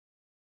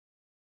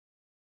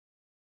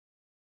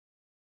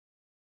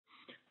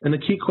And the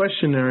key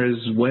question there is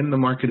when the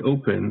market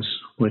opens,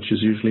 which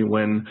is usually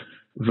when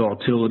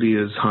volatility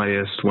is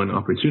highest, when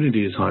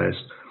opportunity is highest,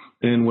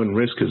 and when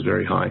risk is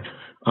very high.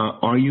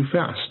 Are you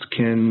fast?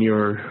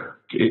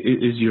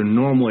 Is your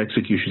normal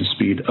execution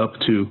speed up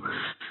to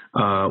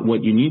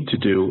what you need to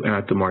do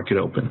at the market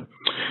open?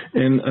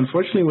 And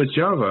unfortunately with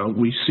Java,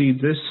 we see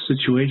this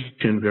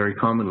situation very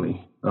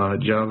commonly.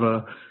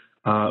 Java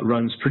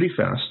runs pretty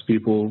fast.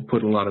 People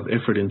put a lot of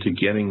effort into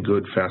getting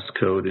good fast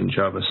code in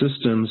Java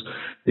systems.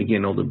 They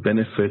gain all the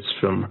benefits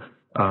from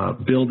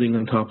building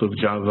on top of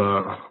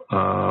Java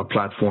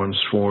platforms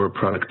for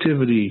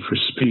productivity, for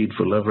speed,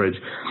 for leverage.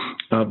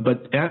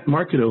 But at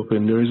market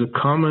open, there is a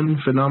common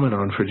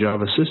phenomenon for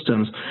Java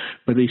systems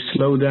where they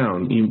slow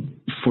down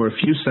for a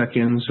few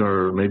seconds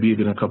or maybe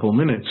even a couple of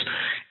minutes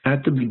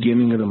at the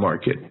beginning of the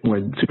market, where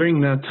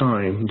during that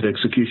time, the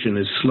execution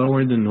is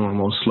slower than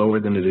normal, slower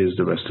than it is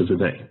the rest of the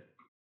day.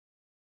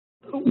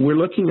 We're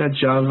looking at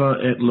Java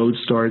at load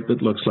start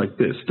that looks like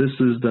this. This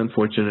is the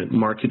unfortunate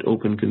market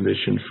open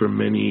condition for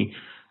many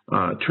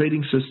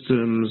trading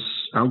systems,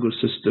 algo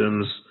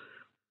systems,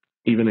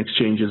 even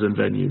exchanges and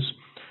venues.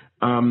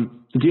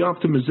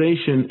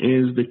 De-optimization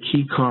is the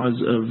key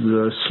cause of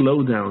the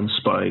slowdown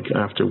spike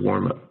after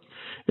warm-up.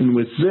 And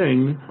with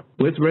Zing,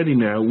 with Ready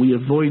Now, we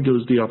avoid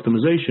those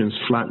de-optimizations,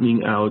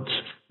 flattening out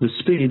the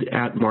speed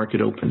at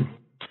market open.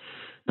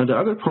 Now, the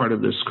other part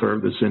of this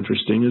curve that's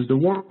interesting is the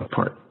warm-up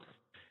part.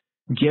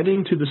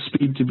 Getting to the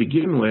speed to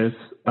begin with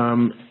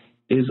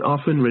is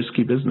often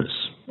risky business.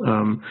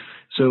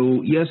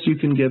 So yes, you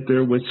can get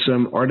there with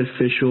some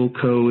artificial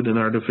code and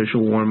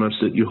artificial warm-ups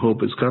that you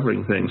hope is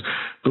covering things.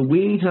 But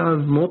we have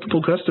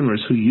multiple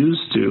customers who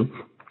used to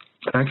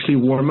actually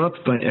warm up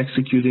by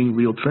executing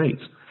real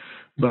trades,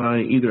 by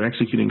either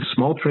executing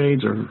small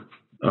trades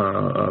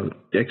or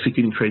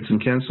executing trades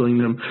and canceling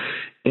them.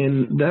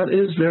 And that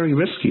is very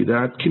risky.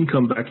 That can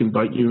come back and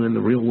bite you in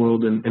the real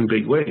world in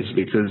big ways,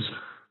 because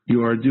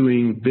you are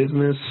doing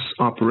business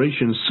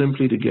operations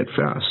simply to get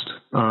fast,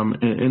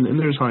 and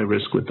there's high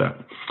risk with that.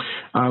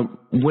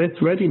 With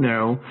Ready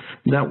Now,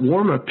 that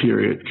warm-up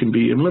period can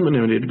be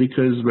eliminated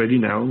because Ready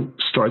Now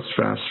starts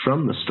fast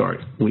from the start.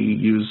 We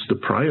use the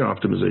prior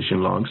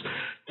optimization logs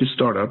to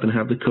start up and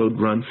have the code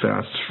run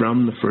fast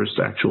from the first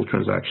actual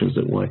transactions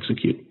that we'll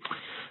execute.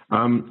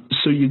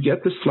 So you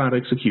get this flat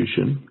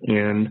execution,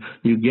 and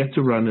you get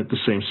to run at the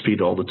same speed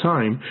all the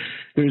time.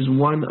 There's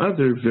one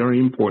other very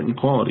important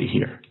quality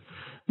here.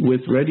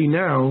 With Ready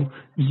Now,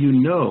 you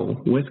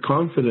know with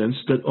confidence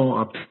that all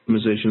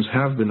optimizations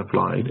have been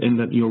applied and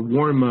that your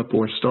warm-up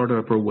or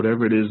startup or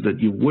whatever it is that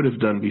you would have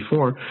done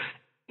before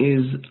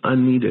is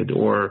unneeded,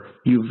 or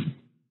you've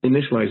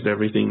initialized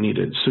everything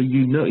needed. So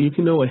you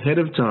can know ahead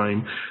of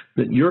time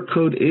that your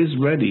code is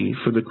ready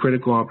for the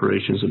critical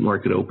operations at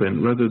market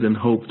open, rather than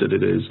hope that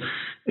it is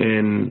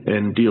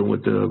and deal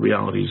with the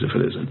realities if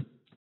it isn't.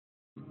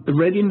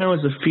 Ready Now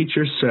as a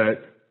feature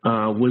set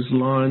was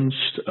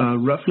launched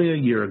roughly a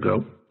year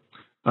ago,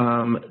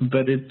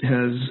 but it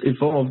has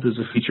evolved as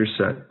a feature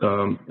set.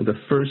 The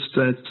first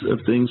set of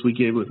things we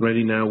gave with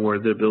Ready Now were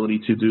the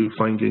ability to do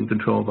fine-grained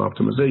control of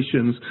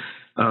optimizations,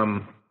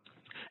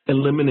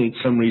 eliminate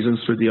some reasons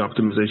for the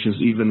optimizations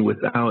even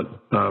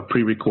without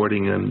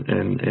pre-recording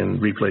and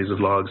replays of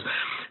logs.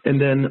 And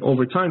then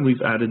over time,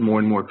 we've added more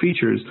and more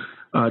features.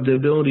 The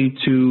ability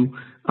to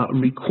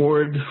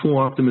record full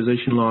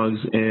optimization logs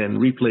and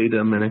replay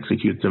them and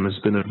execute them has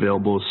been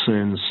available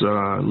since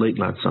late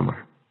last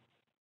summer.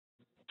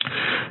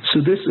 So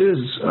this is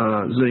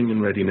Zing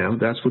and Ready Now.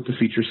 That's what the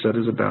feature set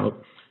is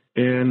about.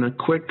 And a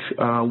quick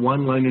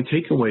one-liner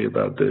takeaway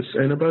about this,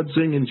 and about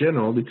Zing in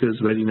general, because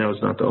Ready Now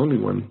is not the only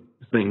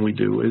thing we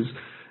do, is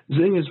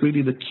Zing is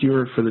really the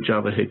cure for the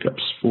Java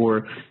hiccups,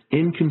 for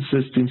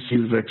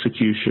inconsistencies of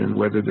execution,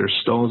 whether there's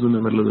stalls in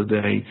the middle of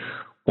the day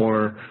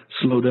or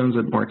slowdowns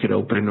at market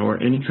open, or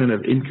any kind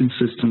of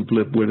inconsistent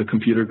blip where the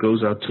computer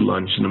goes out to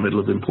lunch in the middle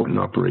of important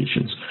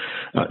operations.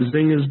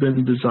 Zing has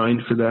been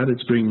designed for that.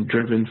 It's being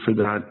driven for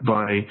that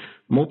by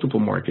multiple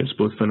markets,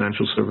 both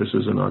financial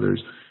services and others.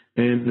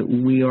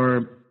 And we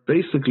are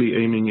basically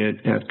aiming it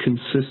at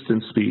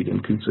consistent speed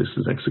and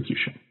consistent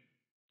execution.